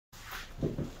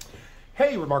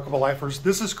Hey Remarkable Lifers,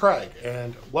 this is Craig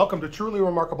and welcome to Truly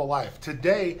Remarkable Life.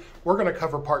 Today we're going to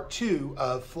cover part 2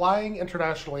 of flying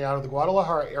internationally out of the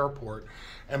Guadalajara Airport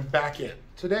and back in.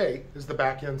 Today is the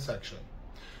back end section.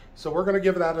 So we're going to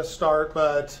give that a start,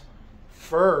 but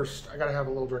first I got to have a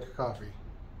little drink of coffee.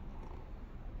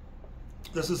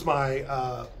 This is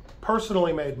my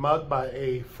personally made mug by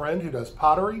a friend who does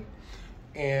pottery,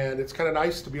 and it's kind of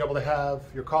nice to be able to have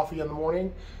your coffee in the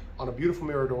morning on a beautiful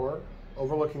mirador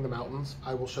overlooking the mountains.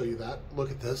 I will show you that. Look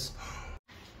at this.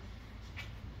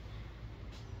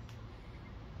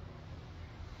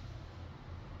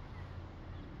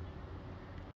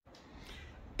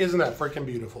 Isn't that freaking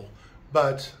beautiful?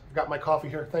 But I've got my coffee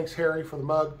here. Thanks, Harry, for the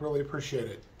mug. Really appreciate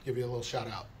it. Give you a little shout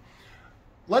out.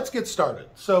 Let's get started.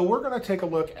 So we're going to take a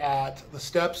look at the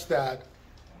steps that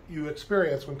you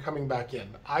experience when coming back in.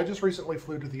 I just recently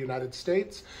flew to the United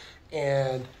States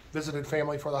and visited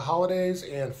family for the holidays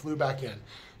and flew back in.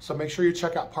 So make sure you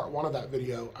check out part 1 of that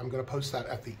video. I'm going to post that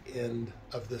at the end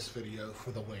of this video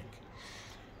for the link.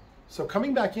 So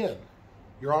coming back in,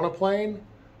 you're on a plane,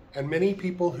 and many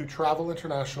people who travel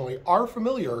internationally are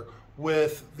familiar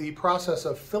with the process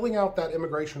of filling out that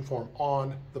immigration form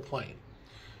on the plane.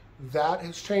 That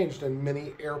has changed in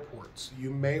many airports. You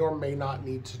may or may not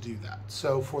need to do that.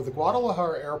 So for the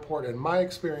Guadalajara Airport, in my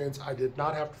experience, I did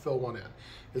not have to fill one in.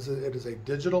 It is a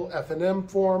digital FNM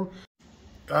form.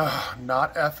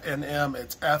 Not FNM,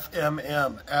 it's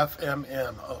FMM,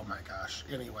 FMM. Oh my gosh.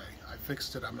 Anyway, I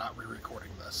fixed it. I'm not re-recording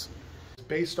this. It's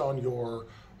based on your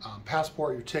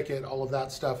passport, your ticket, all of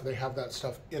that stuff. They have that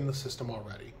stuff in the system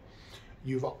already.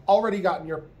 You've already gotten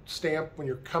your stamp when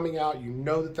you're coming out. You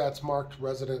know that that's marked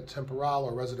resident temporal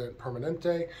or resident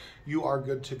permanente. You are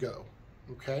good to go,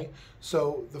 okay?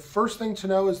 So the first thing to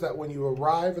know is that when you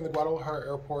arrive in the Guadalajara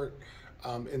Airport,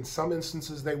 in some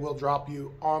instances, they will drop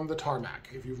you on the tarmac.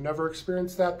 If you've never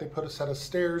experienced that, they put a set of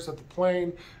stairs at the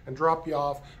plane and drop you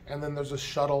off, and then there's a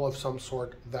shuttle of some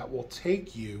sort that will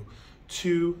take you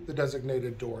to the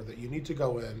designated door that you need to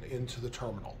go into the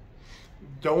terminal.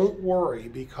 Don't worry,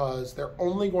 because they're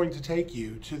only going to take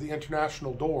you to the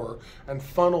international door and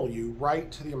funnel you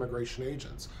right to the immigration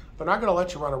agents. They're not going to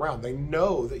let you run around. They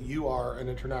know that you are an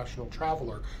international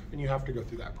traveler and you have to go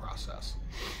through that process.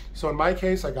 So in my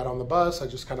case, I got on the bus. I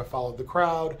just kind of followed the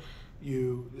crowd.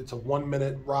 It's a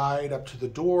 1-minute ride up to the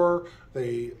door.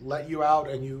 They let you out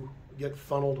and you get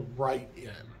funneled right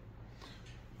in.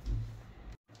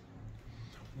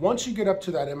 Once you get up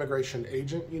to that immigration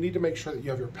agent, you need to make sure that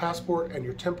you have your passport and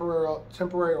your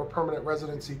temporary or permanent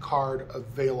residency card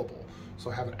available. So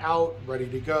have it out, ready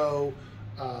to go.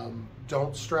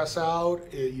 Don't stress out.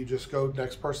 You just go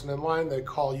next person in line, they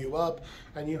call you up,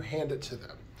 and you hand it to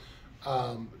them.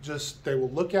 They will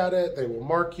look at it, they will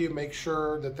mark you, make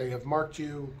sure that they have marked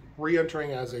you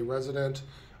re-entering as a resident.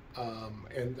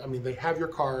 And I mean, they have your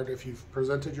card. If you've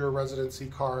presented your residency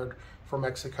card for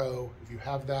Mexico, if you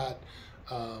have that,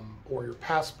 or your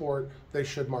passport, they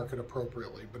should mark it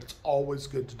appropriately. But it's always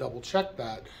good to double check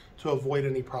that to avoid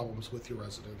any problems with your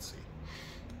residency.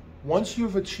 Once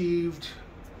you've achieved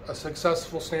a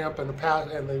successful stamp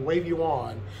and they wave you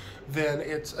on, then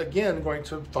it's again going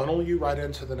to funnel you right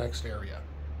into the next area.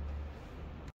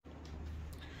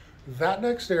 That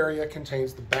next area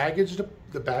contains the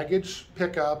baggage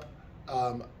pickup,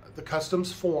 the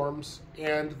customs forms,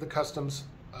 and the customs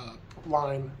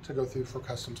line to go through for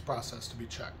customs process to be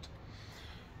checked.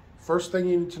 First thing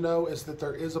you need to know is that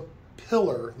there is a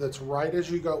pillar that's right as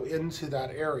you go into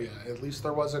that area. At least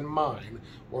there was in mine.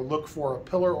 Or look for a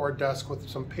pillar or a desk with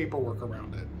some paperwork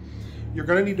around it. You're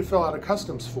going to need to fill out a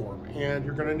customs form, and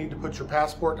you're going to need to put your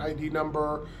passport ID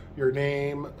number, your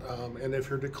name, and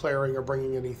if you're declaring or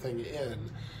bringing anything in.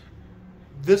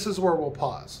 This is where we'll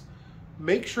pause.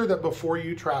 Make sure that before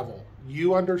you travel,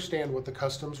 you understand what the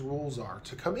customs rules are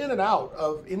to come in and out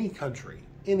of any country,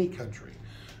 any country.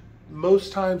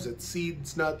 Most times it's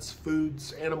seeds, nuts,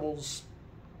 foods, animals,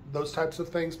 those types of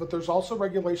things, but there's also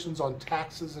regulations on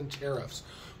taxes and tariffs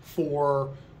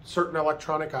for certain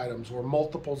electronic items or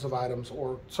multiples of items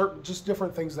or certain just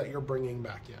different things that you're bringing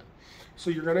back in.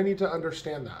 So you're going to need to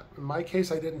understand that. In my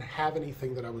case, I didn't have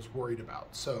anything that I was worried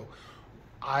about. So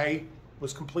I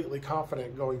was completely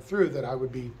confident going through that I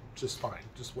would be just fine,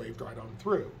 just waved right on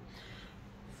through.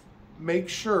 Make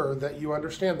sure that you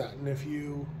understand that, and if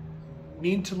you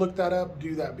need to look that up,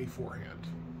 do that beforehand.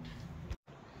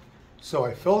 So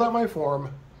I filled out my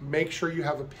form. Make sure you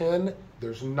have a pen.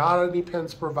 There's not any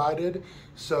pens provided.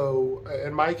 So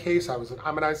in my case,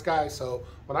 I'm a nice guy, so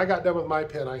when I got done with my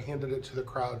pen, I handed it to the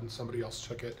crowd and somebody else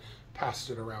took it,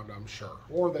 passed it around, I'm sure,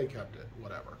 or they kept it,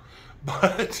 whatever.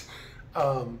 But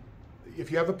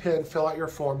if you have a pen, fill out your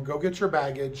form, go get your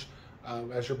baggage.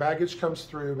 As your baggage comes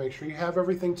through, make sure you have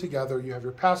everything together. You have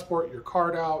your passport, your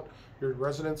card out, your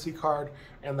residency card,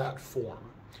 and that form.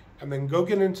 And then go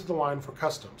get into the line for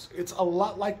customs. It's a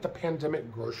lot like the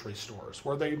pandemic grocery stores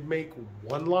where they make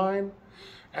one line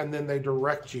and then they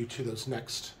direct you to those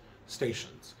next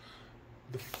stations.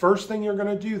 The first thing you're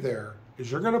gonna do there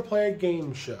is you're gonna play a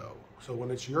game show. So when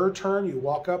it's your turn, you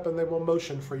walk up and they will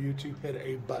motion for you to hit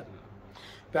a button.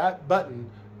 That button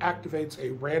activates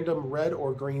a random red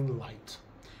or green light.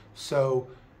 So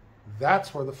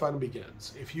that's where the fun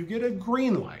begins. If you get a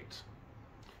green light,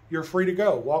 you're free to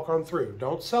go, walk on through.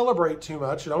 Don't celebrate too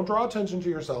much, don't draw attention to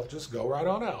yourself, just go right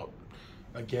on out.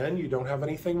 Again, you don't have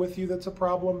anything with you that's a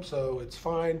problem, so it's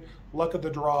fine. Luck of the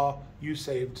draw, you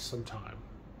saved some time.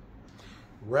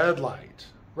 Red light.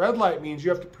 Red light means you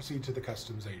have to proceed to the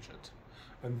customs agent.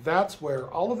 And that's where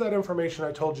all of that information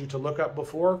I told you to look up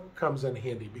before comes in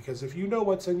handy, because if you know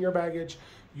what's in your baggage,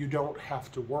 you don't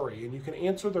have to worry. And you can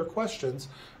answer their questions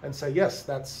and say, yes,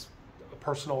 that's a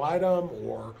personal item,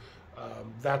 or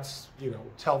that's,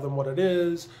 tell them what it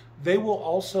is. They will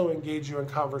also engage you in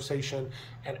conversation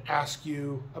and ask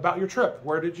you about your trip.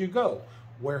 Where did you go?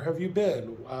 Where have you been?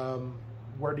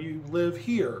 Where do you live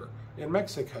here in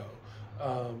Mexico?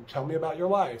 Tell me about your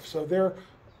life. So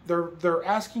they're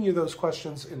asking you those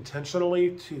questions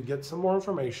intentionally to get some more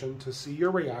information, to see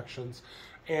your reactions,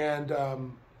 and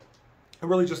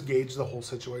really just gauge the whole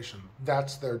situation.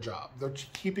 That's their job. They're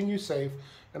keeping you safe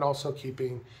and also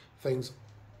keeping things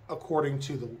according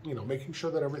to the, making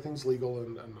sure that everything's legal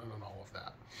and all of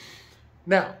that.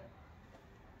 Now,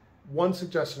 one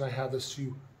suggestion I have is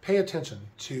to pay attention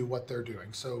to what they're doing.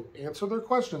 So answer their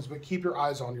questions, but keep your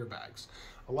eyes on your bags.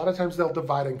 A lot of times they'll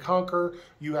divide and conquer.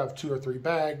 You have 2 or 3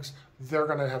 bags. They're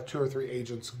going to have 2 or 3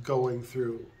 agents going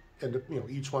through, and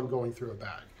each one going through a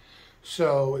bag.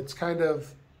 So it's kind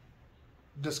of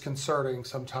disconcerting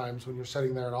sometimes when you're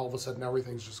sitting there and all of a sudden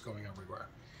everything's just going everywhere.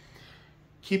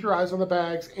 Keep your eyes on the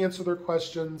bags, answer their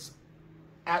questions.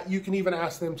 You can even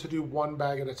ask them to do 1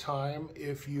 bag at a time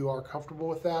if you are comfortable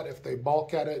with that. If they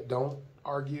balk at it, don't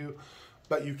argue,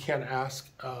 but you can ask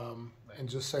and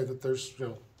just say that there's,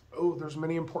 there's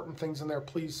many important things in there.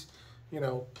 Please,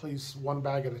 please 1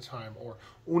 bag at a time, or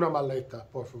una maleta,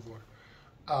 por favor.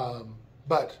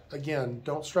 But again,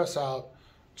 don't stress out.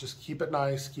 Just keep it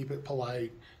nice, keep it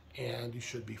polite, and you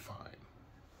should be fine.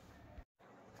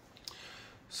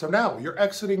 So now you're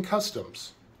exiting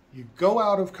customs. You go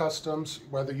out of customs,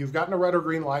 whether you've gotten a red or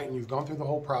green light and you've gone through the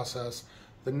whole process.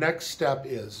 The next step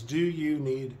is, do you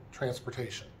need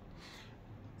transportation?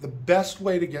 The best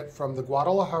way to get from the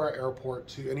Guadalajara Airport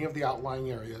to any of the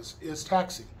outlying areas is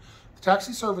taxi. The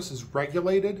taxi service is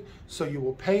regulated, so you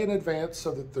will pay in advance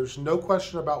so that there's no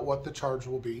question about what the charge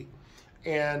will be.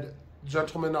 And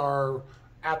gentlemen are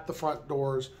at the front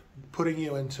doors putting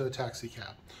you into a taxi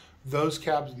cab. Those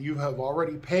cabs you have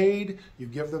already paid, you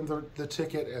give them the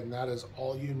ticket, and that is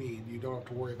all you need. You don't have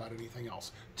to worry about anything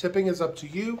else. Tipping is up to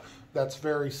you. That's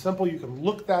very simple. You can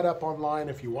look that up online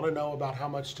if you want to know about how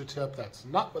much to tip. That's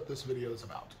not what this video is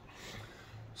about.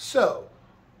 So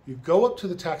you go up to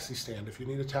the taxi stand if you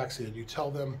need a taxi, and you tell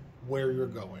them where you're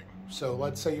going. So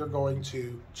let's say you're going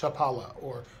to Chapala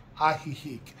or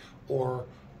Ajijic or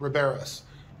Riberas.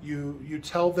 You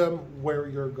tell them where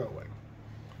you're going.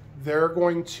 They're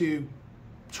going to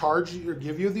charge you or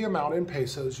give you the amount in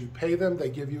pesos. You pay them, they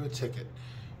give you a ticket.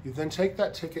 You then take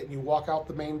that ticket and you walk out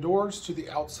the main doors to the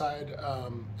outside,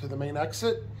 to the main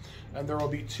exit, and there will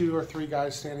be 2 or 3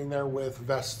 guys standing there with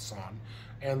vests on,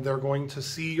 and they're going to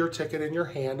see your ticket in your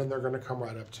hand, and they're going to come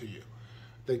right up to you.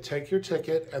 They take your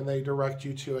ticket and they direct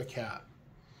you to a cab.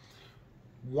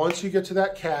 Once you get to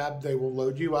that cab, they will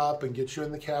load you up and get you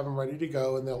in the cab and ready to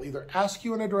go, and they'll either ask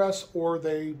you an address or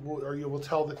you will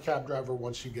tell the cab driver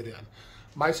once you get in.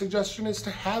 My suggestion is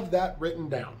to have that written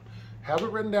down. Have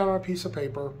it written down on a piece of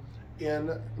paper,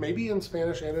 maybe in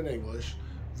Spanish and in English.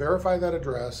 Verify that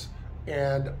address.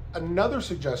 And another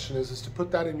suggestion is to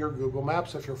put that in your Google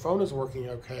Maps if your phone is working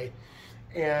okay,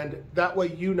 and that way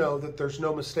you know that there's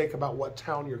no mistake about what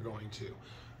town you're going to.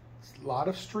 A lot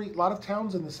of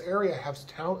towns in this area have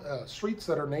streets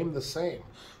that are named the same.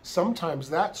 Sometimes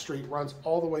that street runs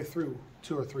all the way through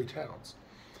 2 or 3 towns.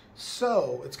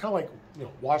 So it's kind of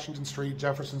like Washington Street,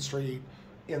 Jefferson Street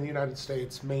in the United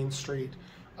States, Main Street.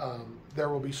 There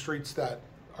will be streets that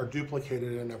are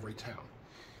duplicated in every town.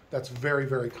 That's very,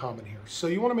 very common here. So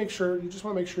you want to make sure, you just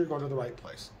want to make sure you're going to the right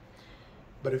place.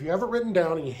 But if you have it written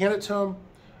down and you hand it to them,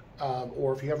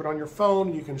 or if you have it on your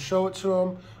phone, you can show it to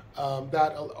them.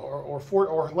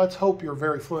 Or let's hope you're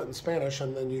very fluent in Spanish,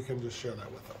 and then you can just share that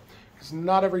with them. Because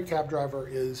not every cab driver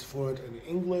is fluent in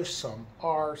English. Some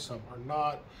are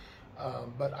not.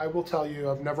 But I will tell you,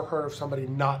 I've never heard of somebody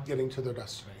not getting to their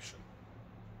destination.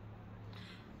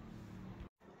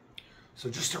 So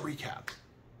just to recap,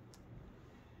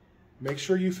 make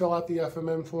sure you fill out the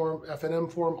FNM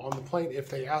form on the plane if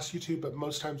they ask you to, but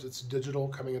most times it's digital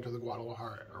coming into the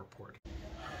Guadalajara Airport.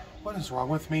 What is wrong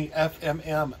with me?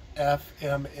 FMM.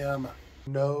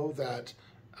 Know that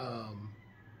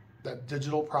that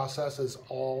digital process is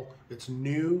it's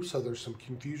new, so there's some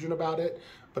confusion about it.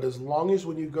 But as long as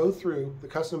when you go through, the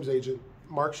customs agent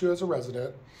marks you as a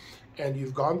resident, and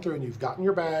you've gone through and you've gotten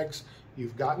your bags,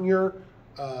 you've gotten your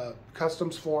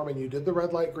customs form, and you did the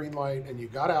red light, green light, and you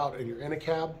got out and you're in a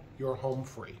cab, you're home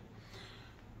free.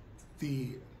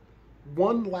 The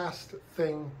one last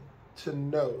thing to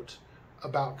note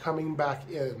about coming back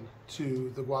in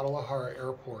to the Guadalajara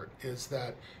Airport is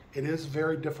that it is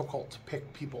very difficult to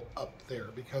pick people up there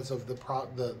because of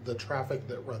the traffic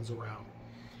that runs around.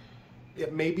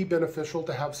 It may be beneficial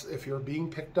to have, if you're being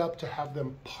picked up, to have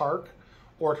them park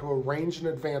or to arrange in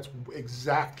advance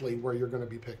exactly where you're going to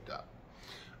be picked up.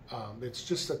 It's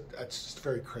just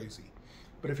very crazy.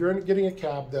 But if you're getting a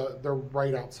cab, they're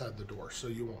right outside the door, so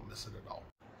you won't miss it at all.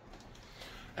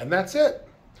 And that's it.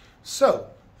 So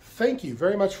thank you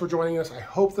very much for joining us. I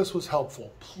hope this was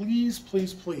helpful. Please,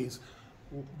 please, please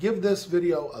give this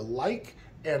video a like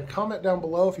and comment down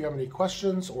below if you have any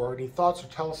questions or any thoughts, or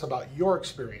tell us about your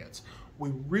experience.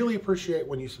 We really appreciate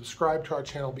when you subscribe to our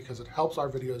channel because it helps our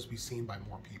videos be seen by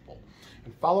more people.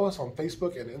 And follow us on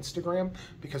Facebook and Instagram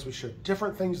because we share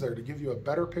different things there to give you a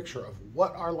better picture of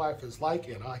what our life is like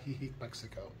in Ajijic,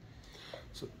 Mexico.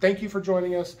 So thank you for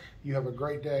joining us. You have a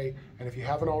great day. And if you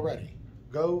haven't already,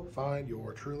 go find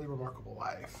your truly remarkable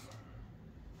life.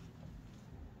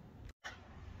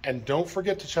 And don't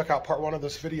forget to check out part 1 of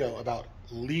this video about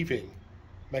leaving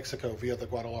Mexico via the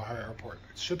Guadalajara Airport.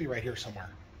 It should be right here somewhere.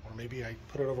 Or maybe I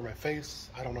put it over my face.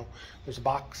 I don't know. There's a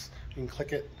box. You can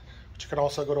click it. But you can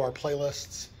also go to our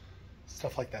playlists,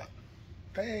 stuff like that.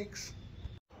 Thanks.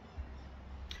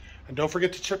 And don't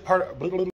forget to check